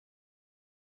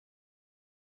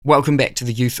Welcome back to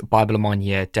the Youth Bible in 1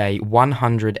 Year, day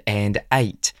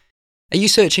 108. Are you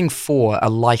searching for a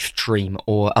life dream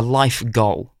or a life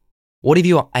goal? Whatever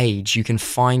your age, you can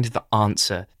find the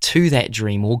answer to that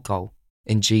dream or goal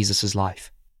in Jesus'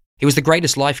 life. He was the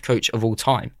greatest life coach of all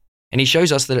time, and he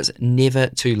shows us that it's never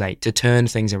too late to turn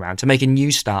things around, to make a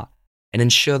new start, and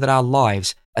ensure that our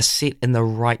lives are set in the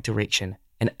right direction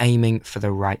and aiming for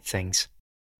the right things.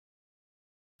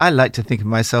 I like to think of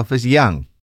myself as young.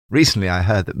 Recently, I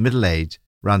heard that middle age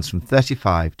runs from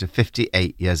 35 to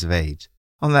 58 years of age.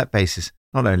 On that basis,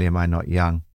 not only am I not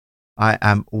young, I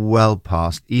am well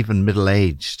past even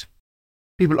middle-aged.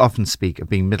 People often speak of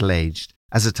being middle-aged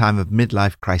as a time of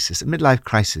midlife crisis. A midlife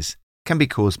crisis can be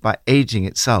caused by aging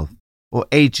itself, or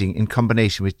aging in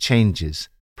combination with changes,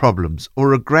 problems, or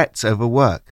regrets over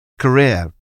work,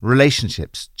 career,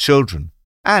 relationships, children,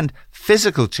 and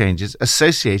physical changes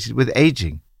associated with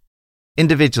aging.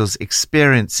 Individuals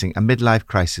experiencing a midlife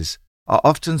crisis are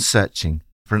often searching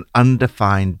for an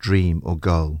undefined dream or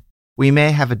goal. We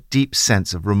may have a deep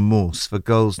sense of remorse for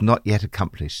goals not yet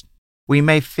accomplished. We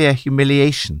may fear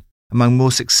humiliation among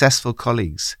more successful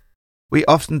colleagues. We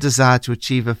often desire to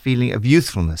achieve a feeling of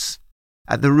youthfulness.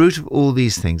 At the root of all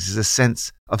these things is a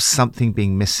sense of something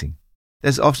being missing.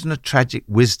 There's often a tragic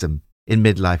wisdom in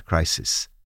midlife crisis,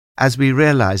 as we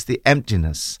realize the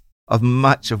emptiness of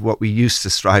much of what we used to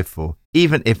strive for,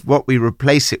 even if what we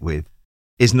replace it with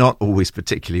is not always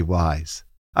particularly wise.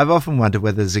 I've often wondered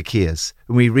whether Zacchaeus,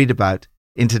 whom we read about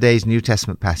in today's New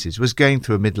Testament passage, was going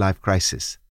through a midlife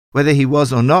crisis. Whether he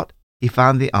was or not, he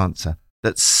found the answer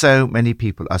that so many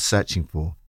people are searching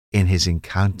for in his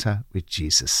encounter with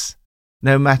Jesus.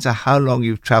 No matter how long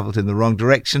you've traveled in the wrong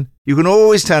direction, you can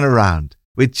always turn around.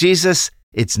 With Jesus,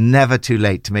 it's never too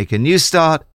late to make a new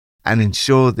start and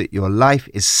ensure that your life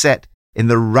is set in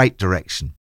the right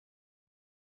direction.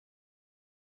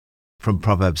 From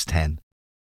Proverbs 10.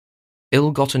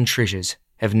 Ill-gotten treasures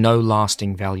have no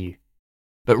lasting value,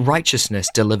 but righteousness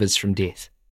delivers from death.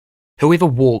 Whoever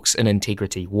walks in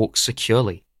integrity walks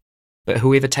securely, but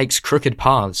whoever takes crooked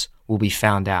paths will be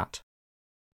found out.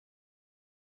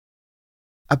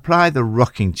 Apply the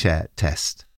rocking chair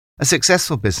test. A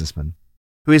successful businessman,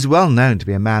 who is well known to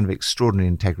be a man of extraordinary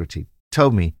integrity,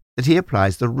 told me that he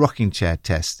applies the rocking chair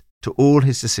test to all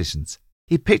his decisions.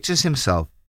 He pictures himself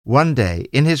one day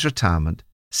in his retirement,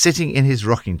 sitting in his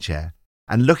rocking chair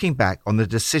and looking back on the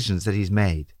decisions that he's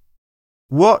made.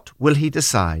 What will he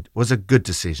decide was a good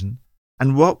decision,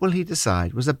 and what will he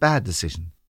decide was a bad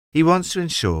decision? He wants to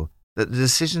ensure that the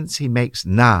decisions he makes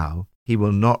now he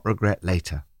will not regret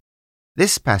later.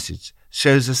 This passage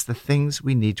shows us the things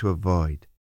we need to avoid,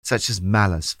 such as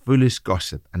malice, foolish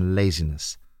gossip, and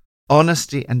laziness.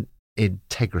 Honesty and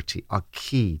integrity are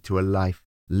key to a life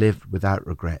lived without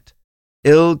regret.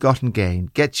 Ill-gotten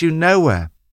gain gets you nowhere.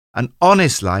 An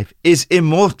honest life is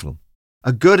immortal.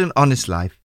 A good and honest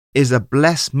life is a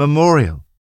blessed memorial.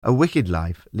 A wicked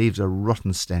life leaves a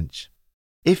rotten stench.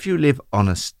 If you live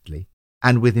honestly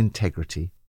and with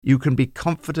integrity, you can be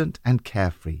confident and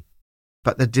carefree.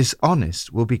 But the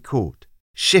dishonest will be caught.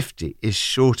 Shifty is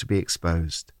sure to be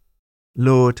exposed.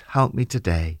 Lord, help me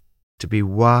today to be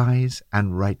wise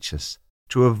and righteous,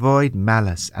 to avoid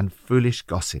malice and foolish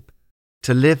gossip,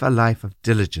 to live a life of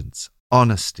diligence,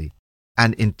 honesty,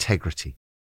 and integrity.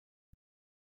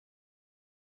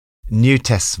 New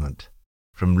Testament,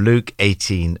 from Luke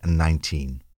 18 and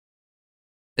 19.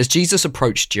 As Jesus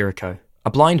approached Jericho,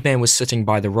 a blind man was sitting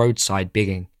by the roadside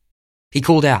begging. He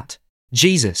called out,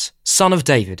 "Jesus, Son of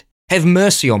David, have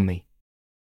mercy on me."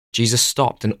 Jesus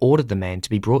stopped and ordered the man to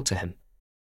be brought to him.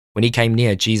 When he came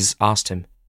near, Jesus asked him,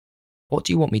 "What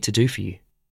do you want me to do for you?"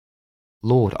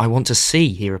 "Lord, I want to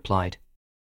see," he replied.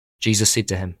 Jesus said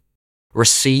to him,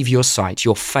 "Receive your sight,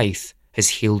 your faith has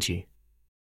healed you."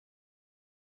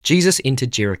 Jesus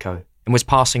entered Jericho and was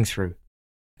passing through.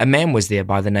 A man was there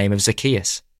by the name of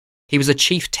Zacchaeus. He was a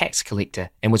chief tax collector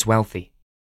and was wealthy.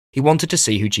 He wanted to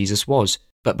see who Jesus was,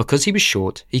 but because he was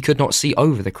short, he could not see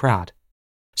over the crowd.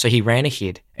 So he ran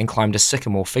ahead and climbed a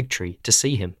sycamore fig tree to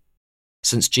see him,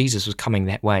 since Jesus was coming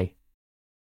that way.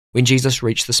 When Jesus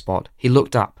reached the spot, he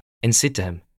looked up and said to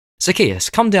him, "Zacchaeus,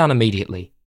 come down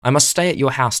immediately. I must stay at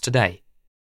your house today."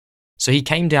 So he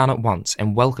came down at once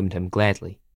and welcomed him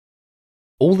gladly.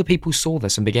 All the people saw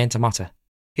this and began to mutter,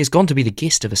 "He has gone to be the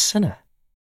guest of a sinner."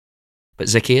 But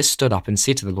Zacchaeus stood up and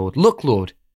said to the Lord, "Look,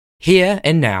 Lord, here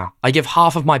and now I give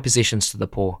half of my possessions to the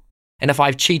poor, and if I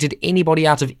have cheated anybody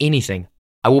out of anything,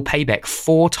 I will pay back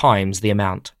 4 times the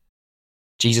amount."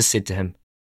 Jesus said to him,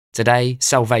 "Today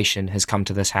salvation has come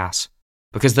to this house,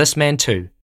 because this man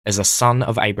too is a son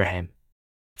of Abraham.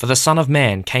 For the Son of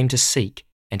Man came to seek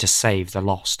and to save the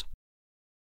lost."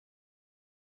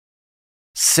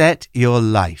 Set your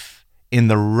life in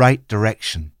the right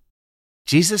direction.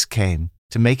 Jesus came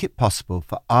to make it possible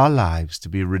for our lives to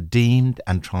be redeemed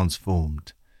and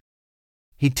transformed.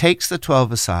 He takes the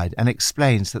 12 aside and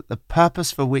explains that the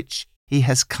purpose for which he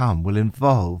has come will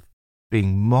involve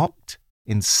being mocked,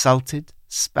 insulted,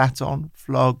 spat on,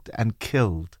 flogged, and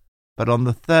killed. But on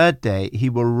the third day he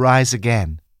will rise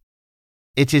again.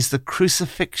 It is the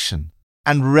crucifixion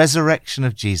and resurrection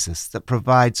of Jesus that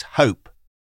provides hope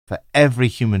for every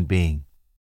human being.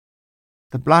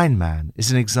 The blind man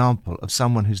is an example of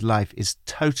someone whose life is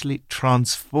totally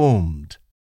transformed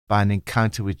by an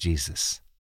encounter with Jesus.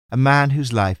 A man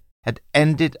whose life had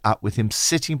ended up with him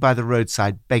sitting by the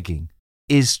roadside begging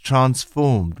is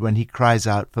transformed when he cries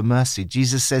out for mercy.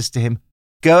 Jesus says to him,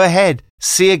 "Go ahead,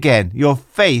 see again. Your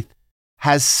faith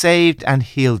has saved and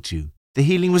healed you." The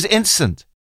healing was instant.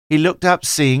 He looked up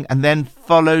seeing and then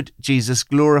followed Jesus,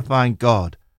 glorifying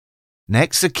God.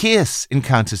 Next, Zacchaeus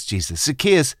encounters Jesus.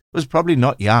 Zacchaeus was probably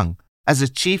not young. As a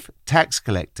chief tax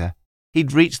collector,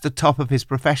 he'd reached the top of his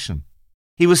profession.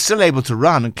 He was still able to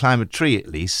run and climb a tree at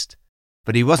least,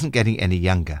 but he wasn't getting any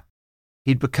younger.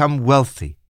 He'd become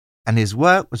wealthy, and his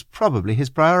work was probably his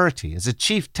priority. As a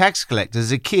chief tax collector,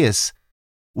 Zacchaeus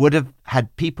would have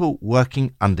had people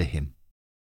working under him.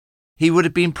 He would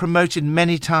have been promoted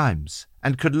many times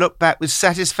and could look back with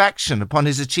satisfaction upon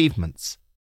his achievements.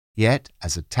 Yet,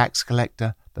 as a tax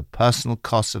collector, the personal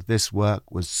cost of this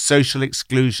work was social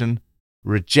exclusion,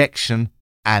 rejection,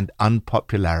 and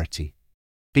unpopularity.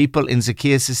 People in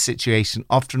Zacchaeus' situation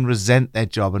often resent their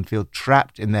job and feel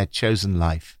trapped in their chosen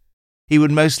life. He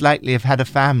would most likely have had a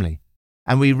family,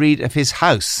 and we read of his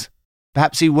house.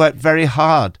 Perhaps he worked very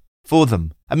hard for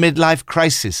them. A midlife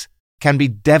crisis can be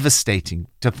devastating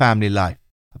to family life.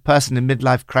 A person in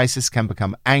midlife crisis can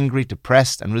become angry,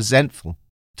 depressed, and resentful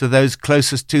to those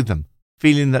closest to them,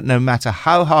 feeling that no matter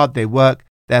how hard they work,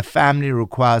 their family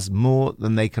requires more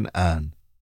than they can earn.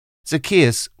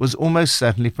 Zacchaeus was almost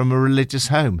certainly from a religious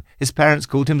home. His parents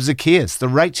called him Zacchaeus, the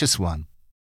righteous one.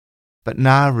 But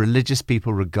now religious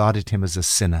people regarded him as a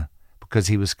sinner because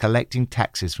he was collecting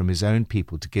taxes from his own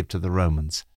people to give to the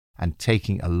Romans and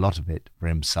taking a lot of it for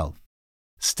himself.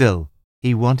 Still,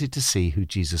 he wanted to see who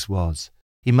Jesus was.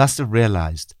 He must have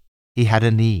realized he had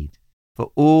a need.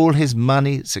 For all his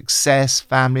money, success,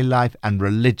 family life, and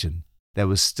religion, there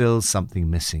was still something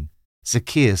missing.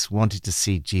 Zacchaeus wanted to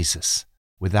see Jesus,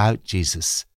 without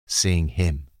Jesus seeing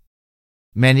him.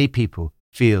 Many people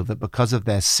feel that because of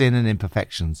their sin and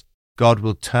imperfections, God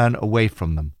will turn away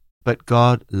from them. But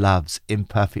God loves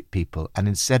imperfect people, and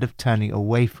instead of turning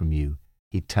away from you,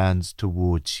 he turns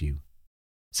towards you.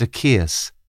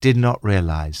 Zacchaeus did not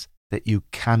realize that you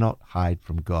cannot hide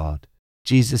from God.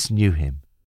 Jesus knew him,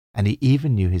 and he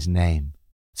even knew his name.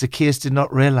 Zacchaeus did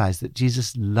not realize that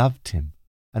Jesus loved him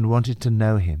and wanted to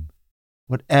know him.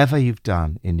 Whatever you've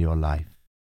done in your life,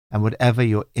 and whatever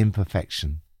your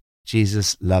imperfection,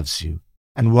 Jesus loves you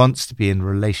and wants to be in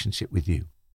relationship with you.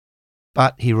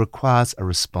 But he requires a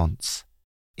response.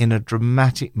 In a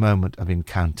dramatic moment of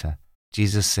encounter,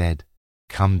 Jesus said,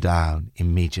 "Come down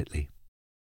immediately."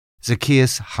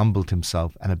 Zacchaeus humbled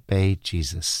himself and obeyed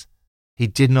Jesus. He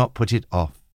did not put it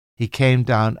off. He came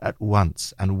down at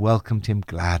once and welcomed him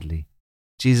gladly.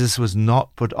 Jesus was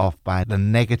not put off by the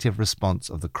negative response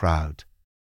of the crowd.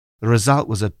 The result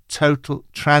was a total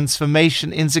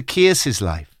transformation in Zacchaeus'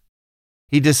 life.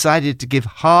 He decided to give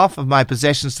half of my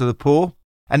possessions to the poor,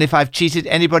 and if I've cheated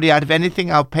anybody out of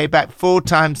anything, I'll pay back 4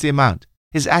 times the amount.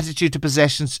 His attitude to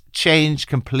possessions changed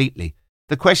completely.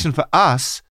 The question for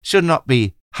us should not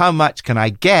be, how much can I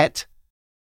get,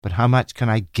 but how much can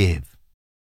I give?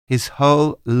 His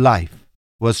whole life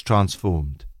was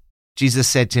transformed. Jesus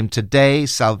said to him, "Today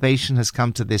salvation has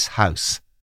come to this house."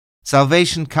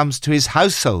 Salvation comes to his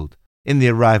household in the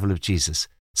arrival of Jesus.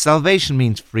 Salvation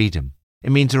means freedom.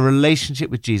 It means a relationship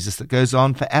with Jesus that goes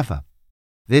on forever.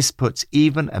 This puts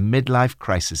even a midlife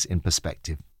crisis in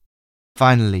perspective.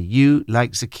 Finally, you,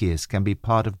 like Zacchaeus, can be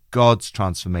part of God's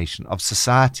transformation of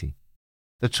society.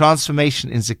 The transformation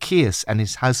in Zacchaeus and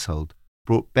his household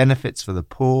brought benefits for the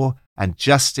poor and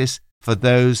justice for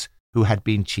those who had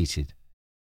been cheated.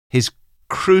 His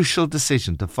crucial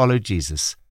decision to follow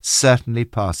Jesus certainly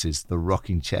passes the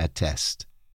rocking chair test.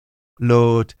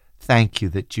 Lord, thank you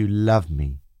that you love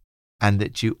me and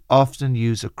that you often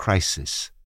use a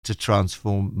crisis to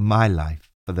transform my life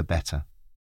for the better.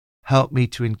 Help me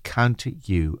to encounter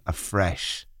you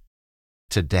afresh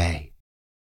today.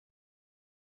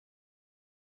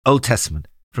 Old Testament,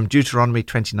 from Deuteronomy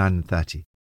 29 and 30.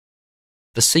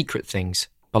 The secret things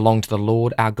belong to the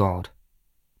Lord our God,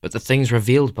 but the things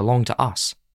revealed belong to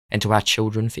us and to our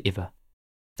children forever,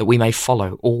 that we may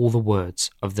follow all the words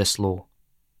of this law.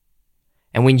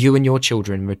 And when you and your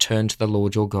children return to the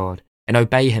Lord your God, and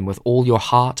obey him with all your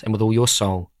heart and with all your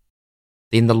soul,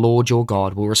 then the Lord your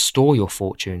God will restore your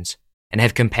fortunes and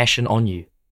have compassion on you,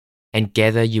 and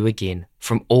gather you again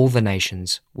from all the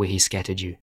nations where he scattered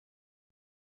you.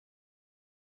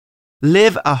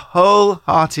 Live a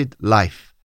wholehearted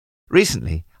life.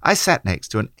 Recently, I sat next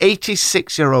to an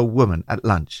 86-year-old woman at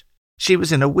lunch. She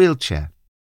was in a wheelchair.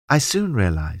 I soon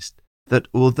realized that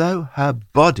although her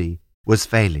body was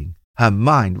failing, her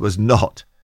mind was not.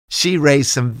 She raised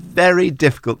some very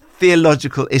difficult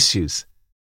theological issues.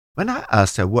 When I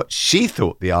asked her what she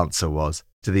thought the answer was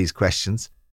to these questions,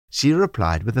 she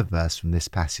replied with a verse from this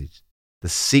passage. The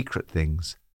secret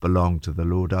things belong to the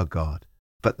Lord our God,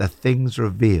 but the things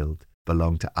revealed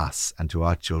belong to us and to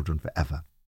our children forever.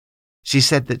 She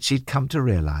said that she'd come to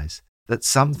realize that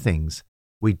some things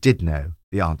we did know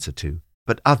the answer to,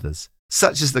 but others,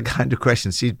 such as the kind of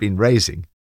questions she'd been raising,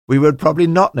 we would probably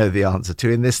not know the answer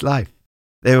to in this life.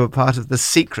 They were part of the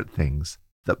secret things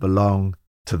that belong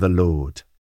to the Lord.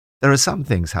 There are some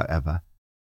things, however,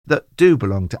 that do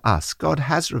belong to us. God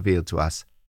has revealed to us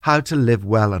how to live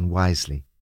well and wisely.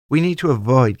 We need to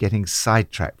avoid getting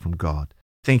sidetracked from God,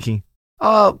 thinking,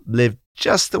 I'll live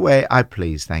just the way I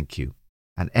please, thank you,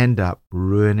 and end up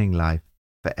ruining life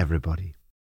for everybody.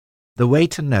 The way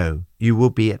to know you will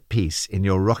be at peace in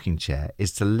your rocking chair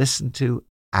is to listen to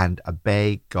and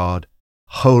obey God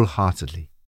wholeheartedly.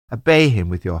 Obey him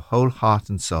with your whole heart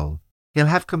and soul. He'll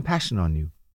have compassion on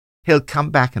you. He'll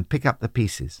come back and pick up the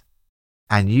pieces.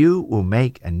 And you will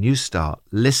make a new start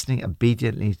listening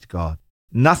obediently to God.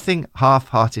 Nothing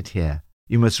half-hearted here.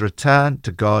 You must return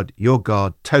to God, your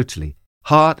God, totally,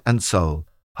 heart and soul,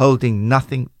 holding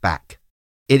nothing back.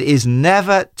 It is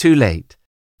never too late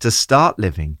to start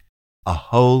living a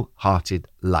wholehearted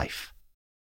life.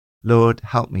 Lord,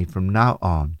 help me from now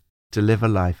on to live a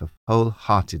life of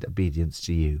wholehearted obedience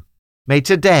to you. May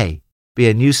today be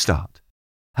a new start.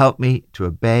 Help me to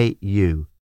obey you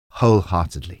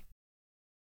wholeheartedly.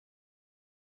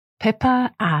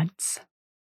 Pippa adds,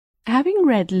 having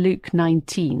read Luke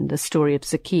 19, the story of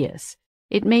Zacchaeus,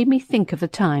 it made me think of the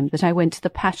time that I went to the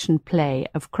Passion Play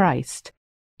of Christ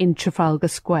in Trafalgar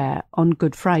Square on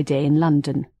Good Friday in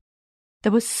London.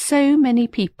 There were so many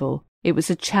people, it was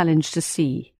a challenge to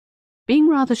see. Being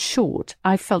rather short,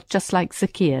 I felt just like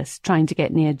Zacchaeus trying to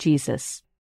get near Jesus.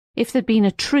 If there'd been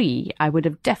a tree, I would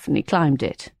have definitely climbed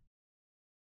it.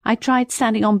 I tried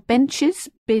standing on benches,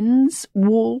 bins,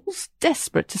 walls,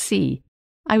 desperate to see.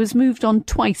 I was moved on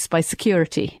twice by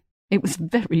security. It was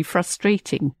very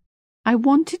frustrating. I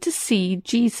wanted to see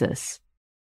Jesus,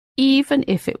 even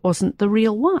if it wasn't the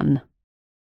real one.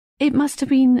 It must have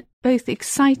been both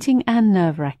exciting and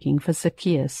nerve-wracking for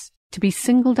Zacchaeus to be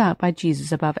singled out by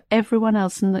Jesus above everyone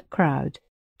else in the crowd.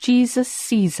 Jesus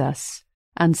sees us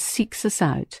and seeks us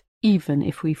out, even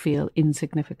if we feel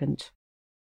insignificant.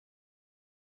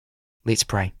 Let's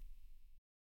pray.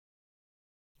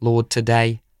 Lord,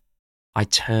 today I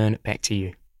turn back to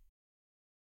you.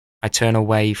 I turn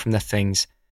away from the things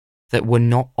that were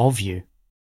not of you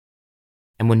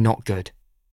and were not good.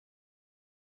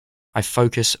 I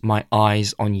focus my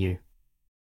eyes on you.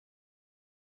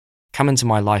 Come into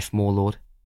my life more, Lord,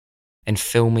 and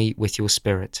fill me with your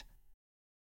Spirit.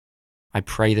 I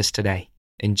pray this today,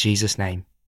 in Jesus' name.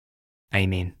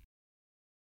 Amen.